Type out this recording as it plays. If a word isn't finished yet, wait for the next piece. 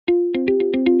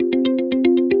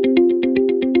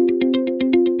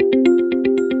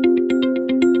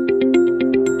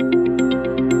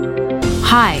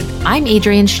Hi, I'm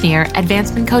Adrienne Schneer,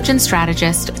 advancement coach and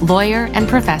strategist, lawyer, and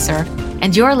professor,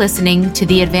 and you're listening to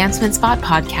the Advancement Spot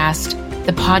podcast,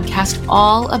 the podcast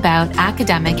all about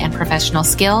academic and professional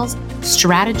skills,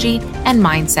 strategy, and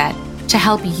mindset to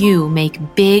help you make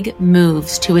big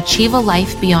moves to achieve a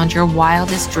life beyond your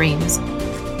wildest dreams.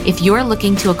 If you're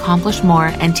looking to accomplish more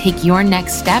and take your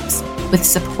next steps with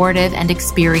supportive and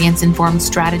experience-informed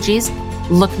strategies,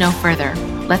 look no further.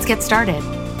 Let's get started.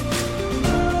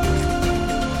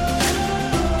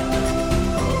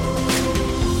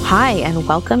 Hi, and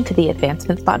welcome to the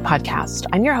Advancement Spot podcast.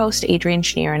 I'm your host, Adrienne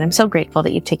Schneer, and I'm so grateful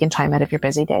that you've taken time out of your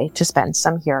busy day to spend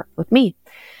some here with me.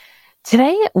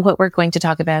 Today, what we're going to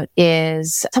talk about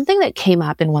is something that came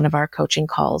up in one of our coaching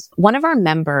calls. One of our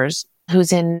members,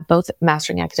 who's in both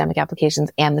Mastering Academic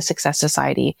Applications and the Success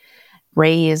Society,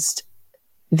 raised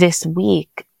this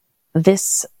week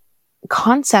this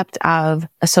concept of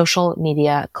a social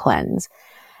media cleanse.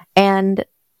 And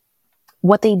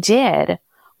what they did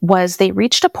was they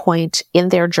reached a point in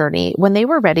their journey when they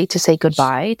were ready to say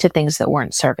goodbye to things that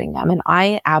weren't serving them. And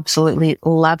I absolutely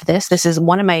love this. This is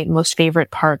one of my most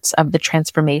favorite parts of the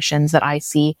transformations that I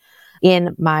see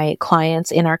in my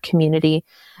clients, in our community,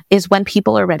 is when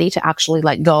people are ready to actually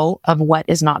let go of what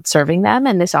is not serving them.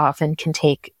 And this often can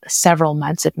take several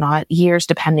months, if not years,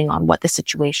 depending on what the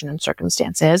situation and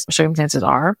circumstances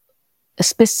are.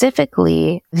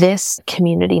 Specifically, this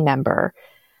community member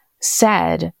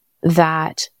said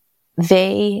that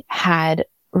they had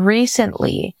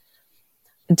recently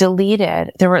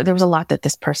deleted, there was a lot that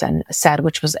this person said,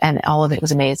 and all of it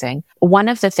was amazing. One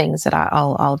of the things that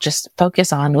I'll just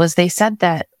focus on was they said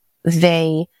that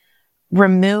they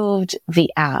removed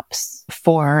the apps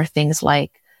for things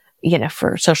like,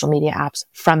 for social media apps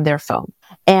from their phone.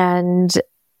 And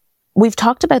we've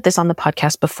talked about this on the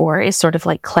podcast before, is sort of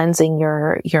like cleansing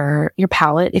your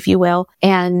palate, if you will.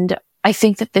 And I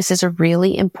think that this is a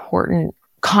really important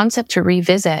concept to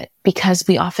revisit because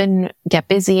we often get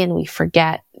busy and we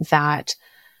forget that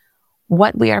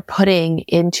what we are putting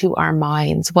into our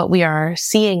minds, what we are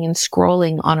seeing and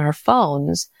scrolling on our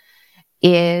phones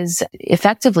is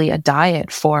effectively a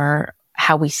diet for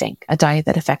how we think, a diet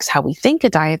that affects how we think, a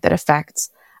diet that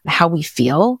affects how we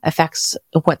feel, affects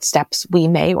what steps we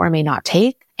may or may not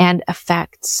take, and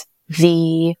affects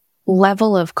the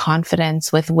level of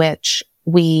confidence with which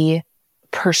we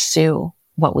pursue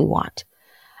what we want.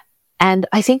 And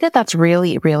I think that that's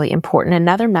really, really important.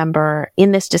 Another member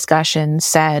in this discussion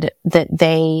said that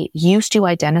they used to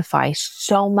identify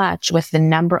so much with the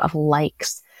number of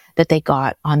likes that they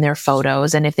got on their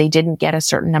photos. And if they didn't get a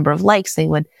certain number of likes, they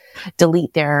would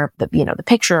delete the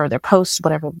picture or their post,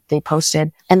 whatever they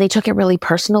posted. And they took it really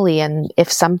personally. And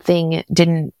if something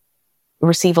didn't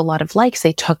receive a lot of likes,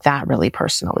 they took that really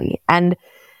personally. And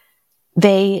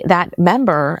that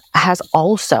member has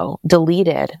also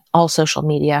deleted all social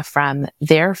media from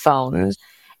their phones.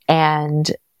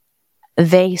 And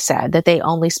they said that they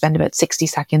only spend about 60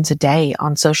 seconds a day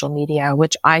on social media,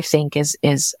 which I think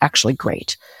is actually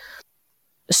great.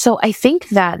 So I think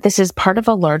that this is part of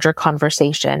a larger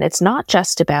conversation. It's not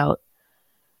just about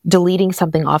deleting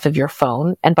something off of your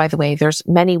phone. And by the way, there's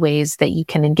many ways that you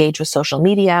can engage with social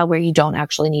media where you don't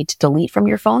actually need to delete from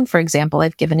your phone. For example,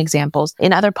 I've given examples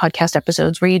in other podcast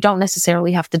episodes where you don't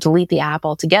necessarily have to delete the app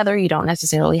altogether. You don't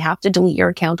necessarily have to delete your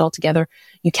account altogether.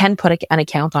 You can put an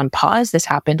account on pause. This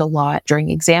happened a lot during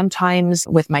exam times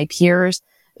with my peers,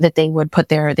 that they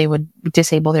would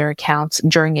disable their accounts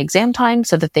during exam time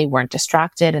so that they weren't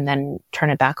distracted and then turn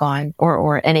it back on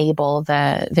or enable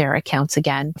their accounts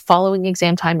again following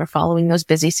exam time or following those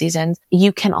busy seasons.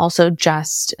 You can also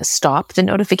just stop the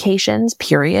notifications,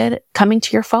 period, coming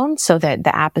to your phone so that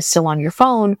the app is still on your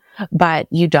phone, but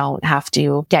you don't have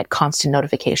to get constant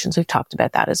notifications. We've talked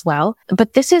about that as well.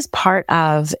 But this is part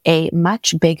of a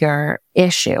much bigger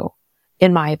issue,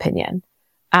 in my opinion,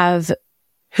 of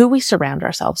who we surround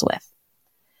ourselves with.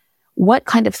 What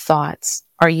kind of thoughts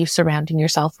are you surrounding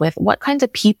yourself with? What kinds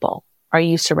of people are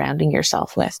you surrounding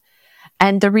yourself with?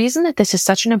 And the reason that this is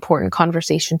such an important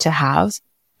conversation to have,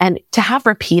 and to have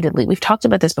repeatedly, we've talked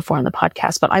about this before on the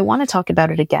podcast, but I want to talk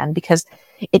about it again because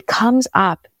it comes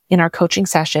up in our coaching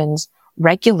sessions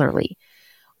regularly.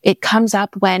 It comes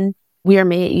up when we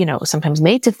are sometimes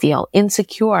made to feel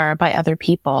insecure by other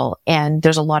people. And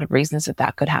there's a lot of reasons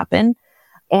that could happen.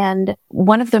 And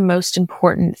one of the most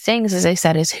important things, as I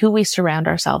said, is who we surround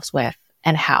ourselves with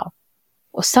and how.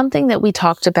 Well, something that we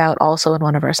talked about also in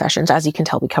one of our sessions, as you can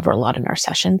tell, we cover a lot in our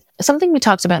sessions. Something we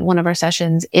talked about in one of our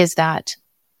sessions is that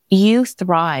you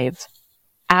thrive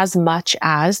as much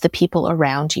as the people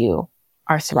around you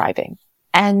are thriving.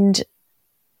 And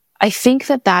I think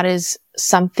that is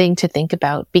something to think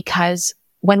about because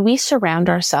when we surround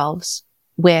ourselves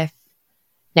with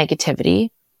negativity,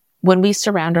 when we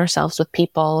surround ourselves with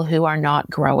people who are not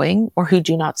growing or who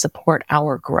do not support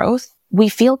our growth, we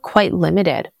feel quite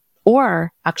limited.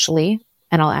 Or actually,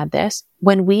 and I'll add this,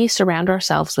 when we surround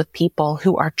ourselves with people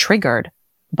who are triggered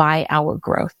by our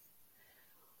growth,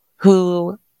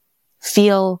 who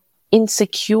feel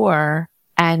insecure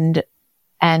and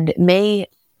may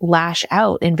lash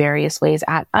out in various ways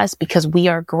at us because we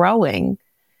are growing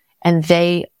and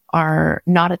they are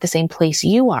not at the same place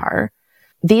you are,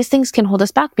 these things can hold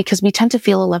us back because we tend to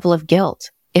feel a level of guilt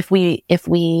if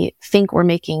we think we're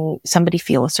making somebody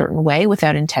feel a certain way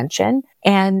without intention.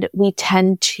 And we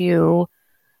tend to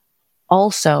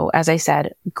also, as I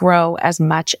said, grow as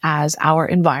much as our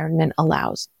environment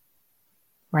allows.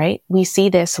 Right? We see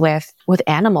this with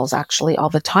animals actually all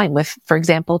the time, with, for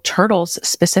example, turtles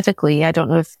specifically. I don't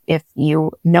know if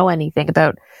you know anything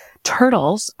about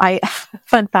turtles.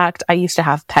 Fun fact, I used to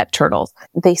have pet turtles.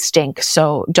 They stink.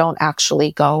 So don't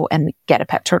actually go and get a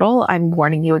pet turtle. I'm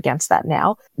warning you against that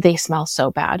now. They smell so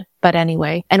bad. But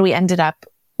anyway, and we ended up,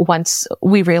 once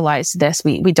we realized this,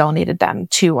 we donated them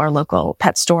to our local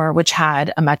pet store, which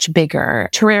had a much bigger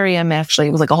terrarium. Actually,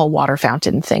 it was like a whole water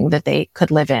fountain thing that they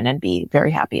could live in and be very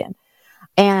happy in.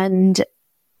 And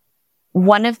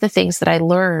one of the things that I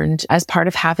learned as part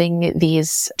of having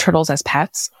these turtles as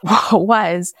pets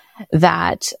was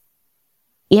that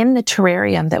in the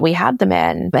terrarium that we had them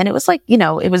in, and it was like,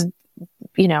 it was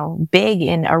big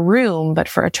in a room, but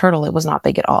for a turtle, it was not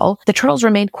big at all. The turtles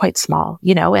remained quite small,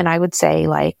 and I would say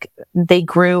like they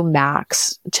grew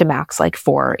max like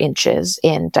 4 inches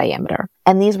in diameter.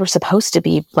 And these were supposed to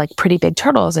be like pretty big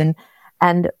turtles.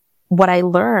 And what I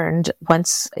learned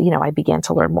once, I began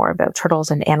to learn more about turtles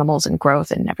and animals and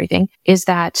growth and everything is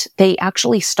that they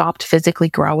actually stopped physically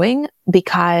growing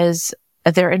because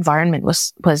their environment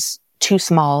was too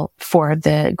small for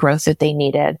the growth that they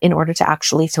needed in order to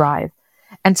actually thrive.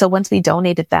 And so once we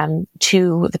donated them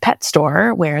to the pet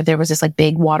store where there was this like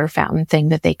big water fountain thing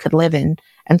that they could live in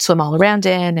and swim all around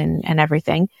in and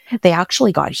everything, they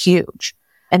actually got huge.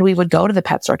 And we would go to the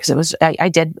pet store because I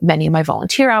did many of my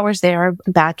volunteer hours there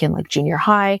back in like junior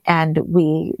high, and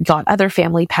we got other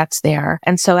family pets there.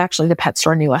 And so actually the pet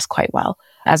store knew us quite well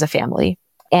as a family.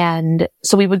 And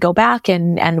so we would go back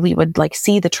and we would like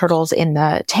see the turtles in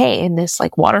this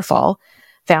like waterfall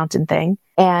fountain thing.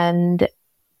 And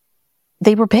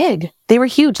they were big. They were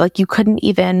huge. Like you couldn't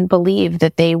even believe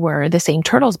that they were the same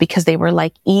turtles because they were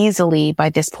like easily by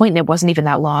this point, and it wasn't even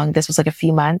that long. This was like a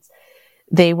few months.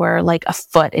 They were like a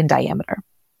foot in diameter.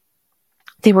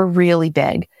 They were really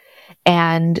big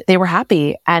and they were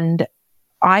happy. And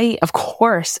I, of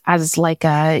course, as like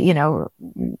a,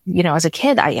 as a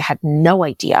kid, I had no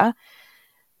idea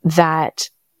that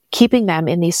keeping them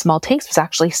in these small tanks was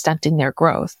actually stunting their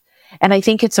growth. And I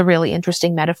think it's a really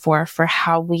interesting metaphor for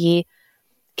how we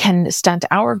can stunt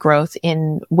our growth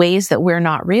in ways that we're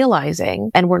not realizing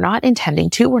and we're not intending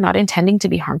to. We're not intending to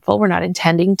be harmful. We're not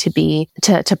intending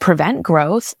to prevent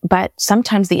growth, but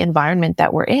sometimes the environment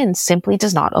that we're in simply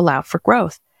does not allow for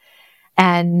growth.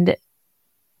 And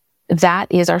that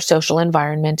is our social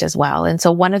environment as well. And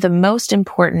so one of the most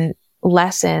important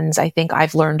lessons I think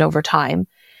I've learned over time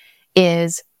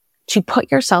is to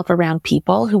put yourself around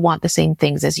people who want the same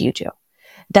things as you do.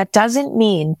 That doesn't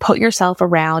mean put yourself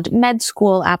around med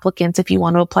school applicants if you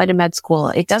want to apply to med school.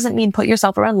 It doesn't mean put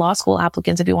yourself around law school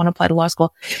applicants if you want to apply to law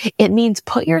school. It means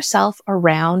put yourself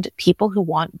around people who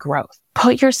want growth.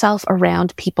 Put yourself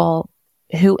around people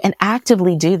who, and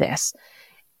actively do this,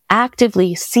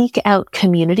 actively seek out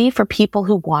community for people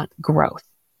who want growth.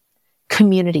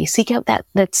 Community. Seek out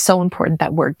that's so important,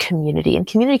 that word community. And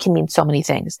community can mean so many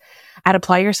things. At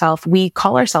Apply Yourself, we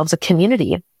call ourselves a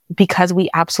community because we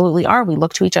absolutely are. We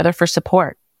look to each other for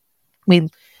support. We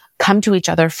come to each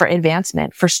other for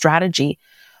advancement, for strategy,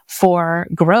 for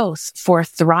growth, for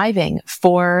thriving,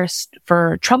 for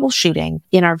troubleshooting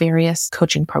in our various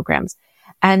coaching programs.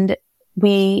 And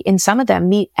we, in some of them,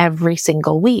 meet every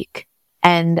single week.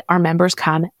 And our members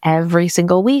come every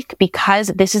single week because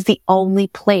this is the only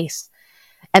place,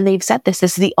 and they've said this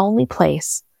is the only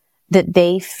place that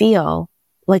they feel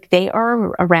like they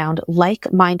are around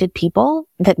like-minded people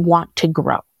that want to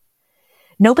grow.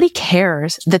 Nobody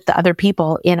cares that the other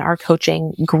people in our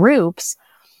coaching groups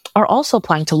are also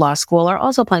applying to law school, or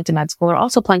also applying to med school, or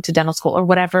also applying to dental school, or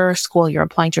whatever school you're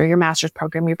applying to, or your master's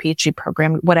program, your PhD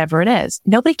program, whatever it is.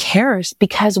 Nobody cares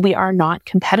because we are not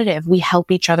competitive. We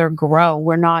help each other grow.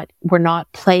 We're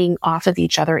not playing off of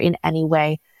each other in any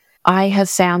way. I have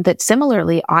found that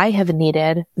similarly, I have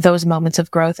needed those moments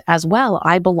of growth as well.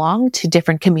 I belong to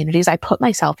different communities. I put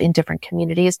myself in different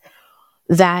communities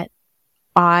that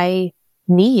I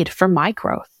need for my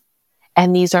growth.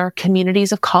 And these are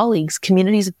communities of colleagues,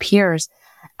 communities of peers.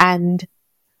 And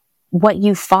what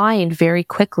you find very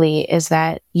quickly is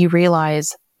that you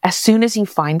realize as soon as you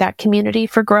find that community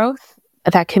for growth,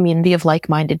 that community of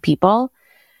like-minded people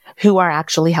who are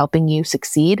actually helping you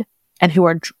succeed and who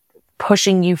are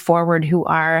pushing you forward, who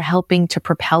are helping to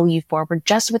propel you forward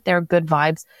just with their good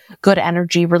vibes, good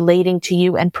energy, relating to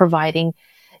you and providing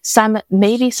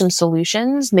maybe some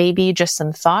solutions, maybe just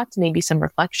some thoughts, maybe some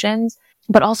reflections,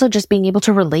 but also just being able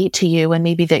to relate to you and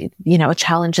maybe a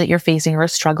challenge that you're facing or a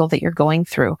struggle that you're going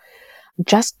through.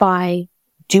 Just by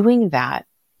doing that,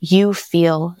 you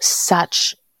feel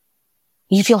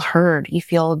heard, you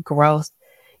feel growth,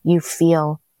 you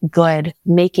feel good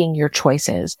making your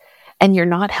choices, and you're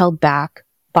not held back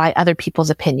by other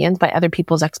people's opinions, by other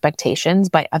people's expectations,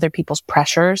 by other people's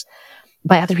pressures,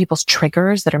 by other people's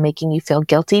triggers that are making you feel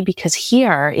guilty. Because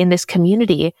here in this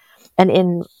community and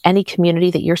in any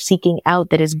community that you're seeking out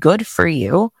that is good for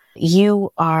you,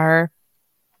 you are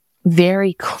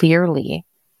very clearly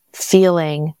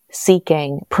feeling,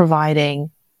 seeking, providing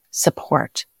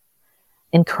support,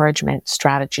 encouragement,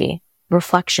 strategy,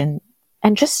 reflection,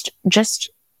 and just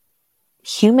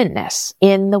humanness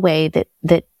in the way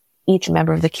that each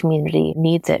member of the community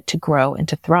needs it to grow and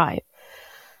to thrive.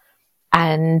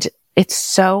 And it's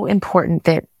so important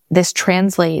that this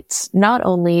translates not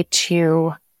only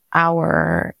to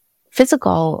our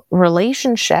physical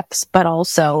relationships, but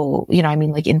also,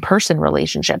 like in-person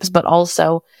relationships, but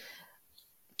also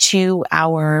to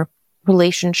our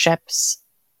relationships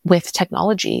with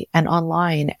technology and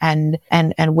online and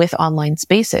with online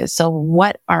spaces. So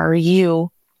what are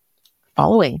you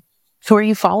following? Who are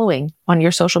you following on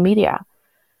your social media?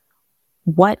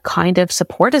 What kind of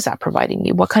support is that providing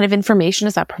you? What kind of information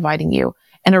is that providing you?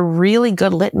 And a really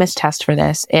good litmus test for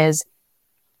this is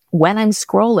when I'm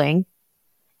scrolling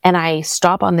and I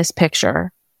stop on this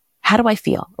picture, how do I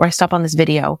feel? Or I stop on this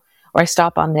video, or I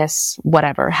stop on this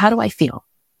whatever. How do I feel?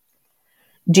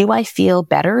 Do I feel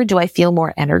better? Do I feel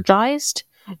more energized?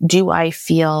 Do I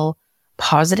feel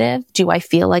positive? Do I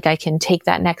feel like I can take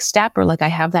that next step, or like I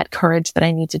have that courage that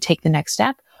I need to take the next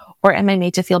step? Or am I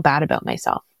made to feel bad about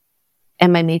myself?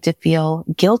 Am I made to feel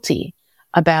guilty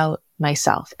about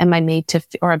myself? Am I made to,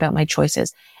 or about my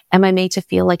choices? Am I made to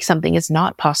feel like something is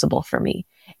not possible for me?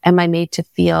 Am I made to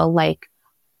feel like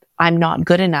I'm not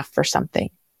good enough for something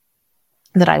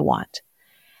that I want?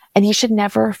 And you should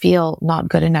never feel not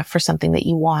good enough for something that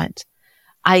you want.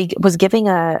 I was giving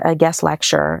a guest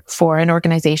lecture for an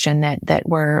organization that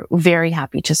we're very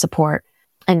happy to support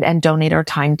and donate our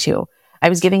time to. I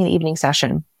was giving an evening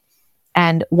session,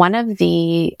 and one of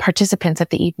the participants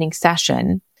at the evening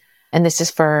session, and this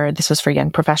was for young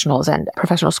professionals and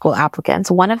professional school applicants.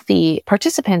 One of the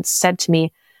participants said to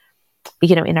me,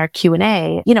 in our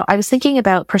Q&A, I was thinking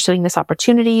about pursuing this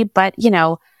opportunity, but,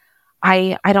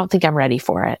 I don't think I'm ready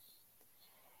for it.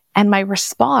 And my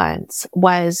response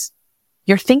was,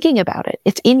 you're thinking about it.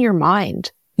 It's in your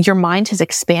mind. Your mind has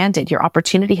expanded. Your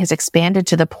opportunity has expanded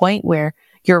to the point where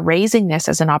you're raising this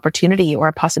as an opportunity or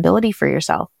a possibility for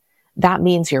yourself. That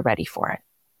means you're ready for it.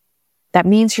 That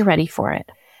means you're ready for it.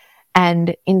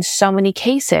 And in so many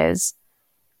cases,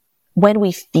 when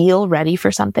we feel ready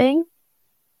for something,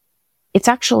 it's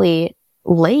actually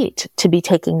late to be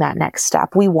taking that next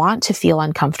step. We want to feel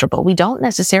uncomfortable. We don't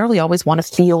necessarily always want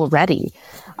to feel ready.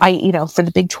 For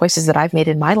the big choices that I've made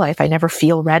in my life, I never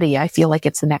feel ready. I feel like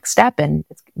it's the next step and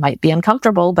it might be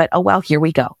uncomfortable, but oh well, here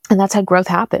we go. And that's how growth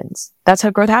happens. That's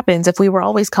how growth happens. If we were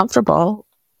always comfortable,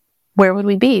 where would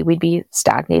we be? We'd be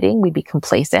stagnating. We'd be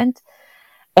complacent.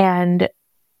 And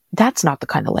that's not the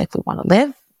kind of life we want to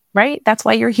live, right? That's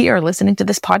why you're here listening to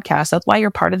this podcast. That's why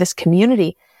you're part of this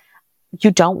community. You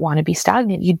don't want to be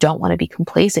stagnant. You don't want to be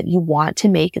complacent. You want to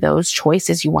make those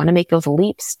choices. You want to make those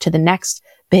leaps to the next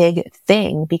big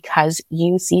thing because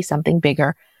you see something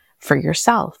bigger for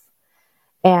yourself.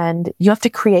 And you have to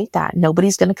create that.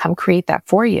 Nobody's going to come create that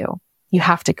for you. You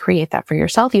have to create that for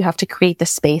yourself. You have to create the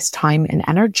space, time, and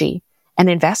energy and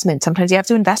investment. Sometimes you have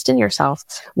to invest in yourself.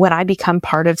 When I become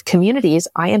part of communities,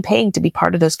 I am paying to be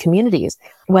part of those communities,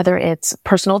 whether it's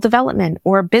personal development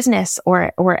or business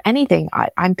or anything.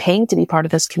 I'm paying to be part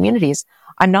of those communities.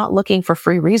 I'm not looking for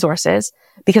free resources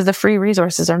because the free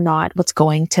resources are not what's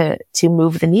going to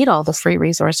move the needle. The free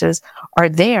resources are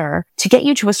there to get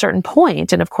you to a certain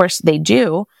point. And of course they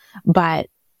do. But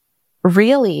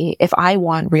really, if I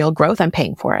want real growth, I'm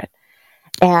paying for it.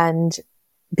 And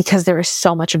because there is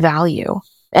so much value.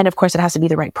 And of course, it has to be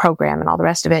the right program and all the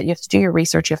rest of it. You have to do your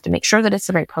research. You have to make sure that it's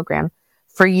the right program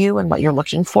for you and what you're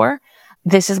looking for.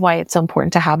 This is why it's so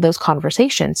important to have those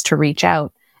conversations, to reach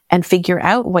out and figure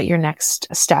out what your next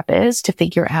step is to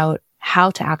figure out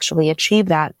how to actually achieve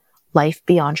that life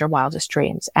beyond your wildest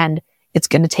dreams. And it's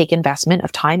going to take investment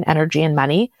of time, energy, and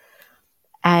money.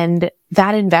 And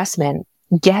that investment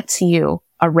gets you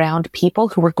around people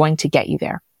who are going to get you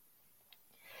there.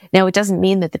 Now, it doesn't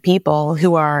mean that the people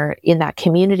who are in that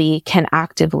community can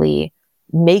actively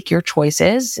make your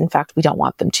choices. In fact, we don't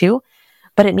want them to,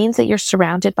 but it means that you're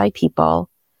surrounded by people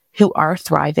who are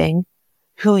thriving,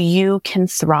 who you can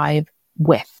thrive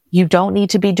with. You don't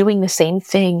need to be doing the same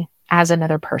thing as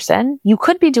another person. You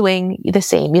could be doing the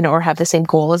same, or have the same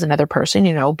goal as another person,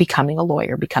 becoming a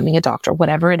lawyer, becoming a doctor,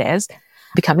 whatever it is,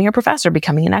 becoming a professor,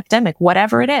 becoming an academic,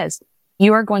 whatever it is.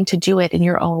 You are going to do it in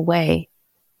your own way.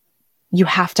 You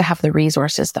have to have the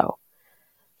resources, though,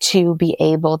 to be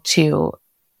able to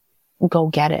go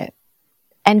get it,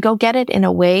 and go get it in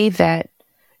a way that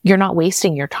you're not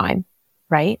wasting your time,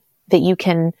 right?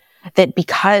 That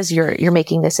because you're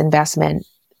making this investment,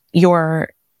 your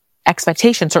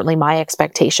expectation, certainly my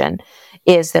expectation,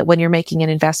 is that when you're making an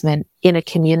investment in a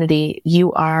community,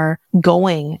 you are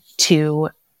going to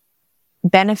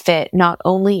benefit not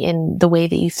only in the way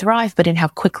that you thrive, but in how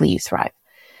quickly you thrive.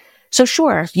 So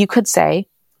sure, you could say,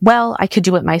 well, I could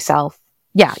do it myself.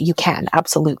 Yeah, you can,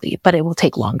 absolutely. But it will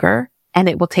take longer, and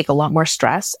it will take a lot more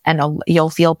stress, and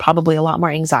you'll feel probably a lot more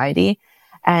anxiety.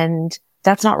 And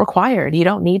that's not required. You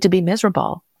don't need to be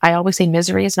miserable. I always say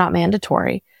misery is not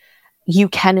mandatory. You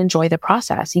can enjoy the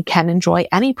process. You can enjoy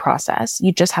any process.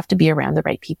 You just have to be around the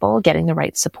right people, getting the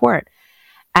right support.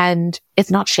 And it's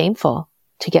not shameful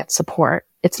to get support.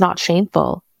 It's not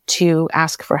shameful to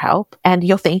ask for help. And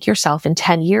you'll thank yourself in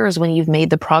 10 years when you've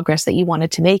made the progress that you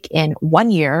wanted to make in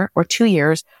 1 year or 2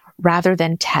 years rather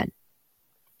than 10.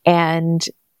 And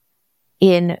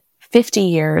in 50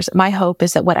 years, my hope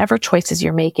is that whatever choices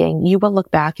you're making, you will look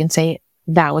back and say,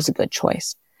 that was a good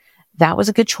choice. That was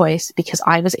a good choice because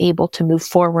I was able to move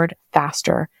forward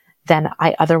faster than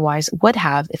I otherwise would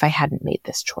have if I hadn't made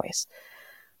this choice.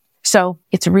 So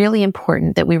it's really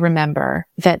important that we remember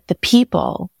that the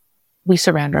people we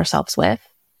surround ourselves with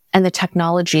and the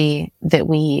technology that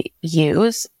we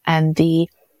use and the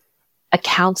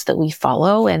accounts that we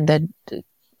follow and the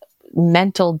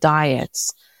mental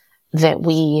diets that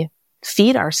we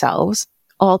feed ourselves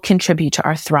all contribute to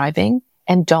our thriving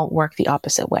and don't work the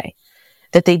opposite way.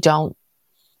 That they don't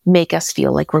make us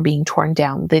feel like we're being torn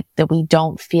down, that we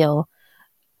don't feel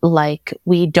like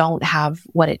we don't have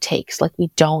what it takes, like we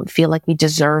don't feel like we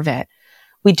deserve it.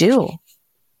 We do.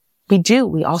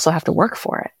 We also have to work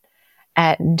for it.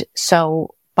 And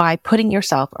so by putting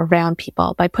yourself around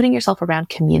people, by putting yourself around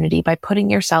community, by putting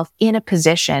yourself in a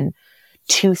position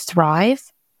to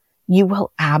thrive, you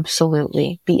will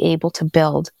absolutely be able to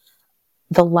build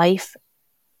a life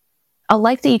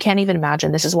that you can't even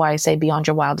imagine. This is why I say beyond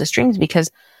your wildest dreams, because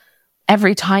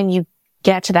every time you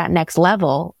get to that next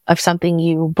level of something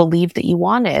you believed that you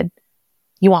wanted,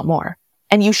 you want more.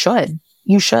 And you should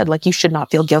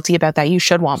not feel guilty about that. You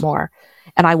should want more.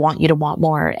 And I want you to want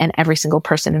more. And every single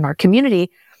person in our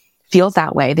community feels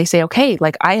that way. They say, okay,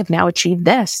 like I have now achieved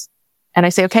this. And I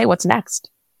say, okay, what's next?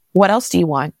 What else do you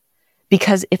want?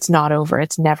 Because it's not over.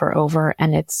 It's never over.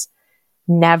 And it's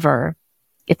never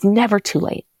too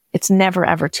late. It's never,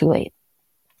 ever too late.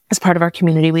 As part of our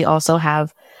community, we also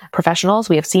have professionals.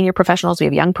 We have senior professionals. We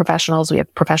have young professionals. We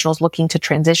have professionals looking to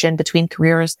transition between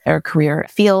careers or career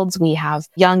fields. We have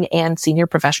young and senior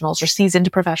professionals or seasoned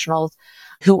professionals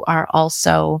who are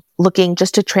also looking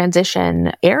just to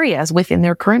transition areas within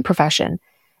their current profession.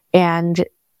 And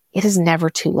it is never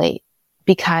too late,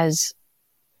 because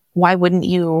why wouldn't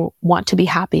you want to be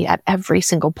happy at every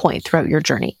single point throughout your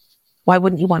journey? Why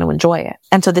wouldn't you want to enjoy it?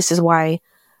 And so this is why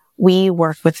we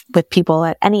work with people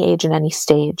at any age and any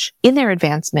stage in their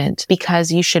advancement,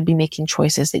 because you should be making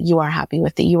choices that you are happy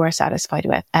with, that you are satisfied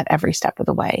with at every step of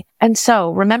the way. And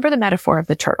so remember the metaphor of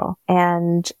the turtle,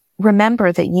 and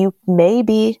remember that you may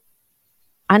be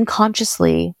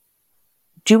unconsciously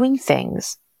doing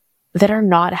things that are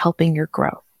not helping your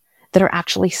growth, that are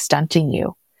actually stunting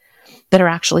you, that are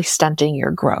actually stunting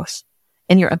your growth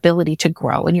and your ability to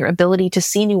grow and your ability to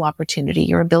see new opportunity,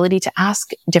 your ability to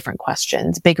ask different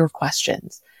questions, bigger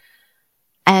questions.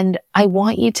 And I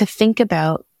want you to think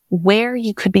about where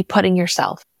you could be putting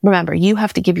yourself. Remember, you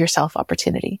have to give yourself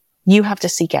opportunity. You have to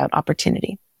seek out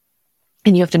opportunity,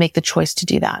 and you have to make the choice to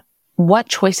do that. What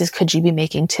choices could you be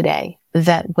making today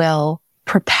that will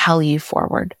propel you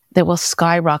forward, that will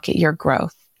skyrocket your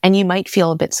growth? And you might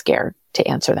feel a bit scared to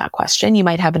answer that question. You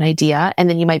might have an idea, and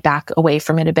then you might back away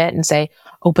from it a bit and say,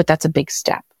 oh, but that's a big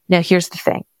step. Now, here's the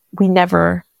thing. We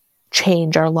never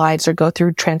change our lives or go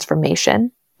through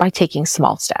transformation by taking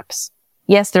small steps.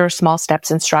 Yes, there are small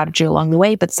steps and strategy along the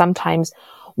way, but sometimes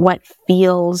what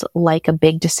feels like a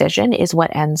big decision is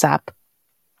what ends up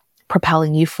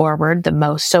propelling you forward the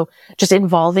most. So just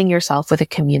involving yourself with a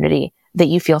community that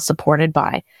you feel supported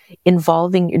by,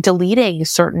 deleting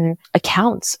certain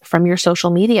accounts from your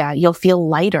social media, you'll feel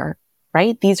lighter,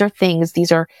 right? These are things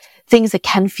that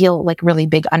can feel like really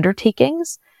big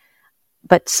undertakings,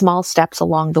 but small steps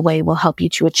along the way will help you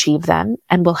to achieve them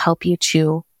and will help you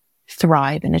to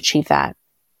thrive and achieve that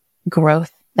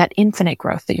growth, that infinite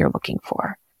growth that you're looking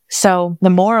for. So the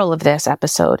moral of this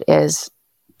episode is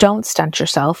don't stunt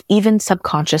yourself, even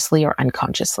subconsciously or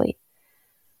unconsciously.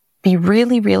 Be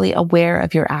really, really aware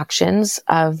of your actions,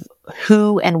 of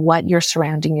who and what you're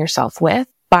surrounding yourself with,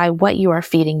 by what you are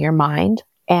feeding your mind,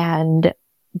 and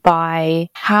by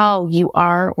how you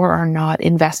are or are not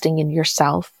investing in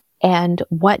yourself. And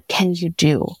what can you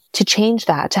do to change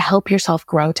that, to help yourself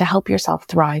grow, to help yourself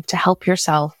thrive, to help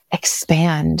yourself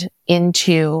expand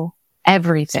into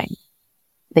everything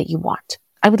that you want?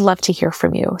 I would love to hear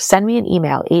from you. Send me an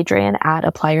email,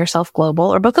 Adrian@ApplyYourselfGlobal,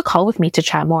 or book a call with me to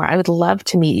chat more. I would love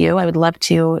to meet you. I would love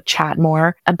to chat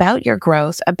more about your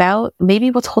growth, about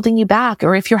maybe what's holding you back,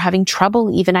 or if you're having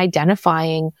trouble even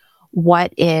identifying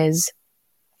what is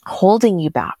holding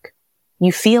you back.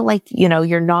 You feel like,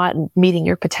 you're not meeting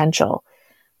your potential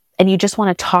and you just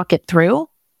want to talk it through.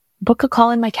 Book a call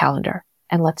in my calendar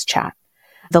and let's chat.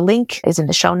 The link is in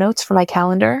the show notes for my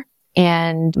calendar.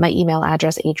 And my email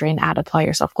address,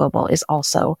 Adrian@ApplyYourselfGlobal, is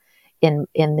also in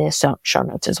the show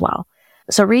notes as well.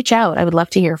 So reach out. I would love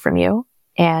to hear from you.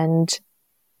 And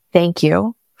thank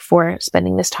you for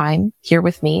spending this time here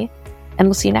with me. And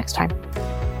we'll see you next time.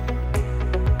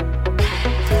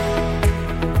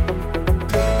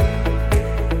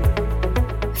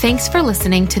 Thanks for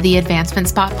listening to the Advancement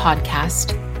Spot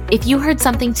podcast. If you heard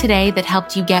something today that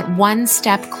helped you get one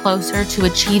step closer to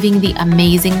achieving the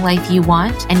amazing life you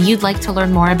want, and you'd like to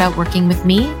learn more about working with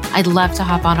me, I'd love to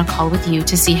hop on a call with you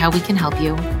to see how we can help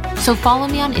you. So follow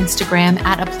me on Instagram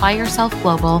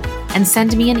 @ApplyYourselfGlobal and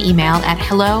send me an email at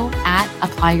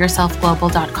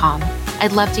hello@applyyourselfglobal.com.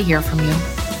 I'd love to hear from you.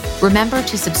 Remember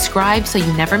to subscribe so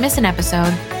you never miss an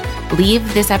episode.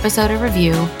 Leave this episode a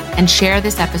review and share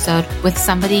this episode with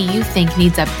somebody you think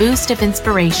needs a boost of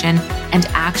inspiration and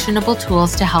actionable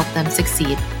tools to help them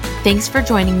succeed. Thanks for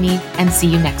joining me, and see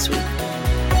you next week.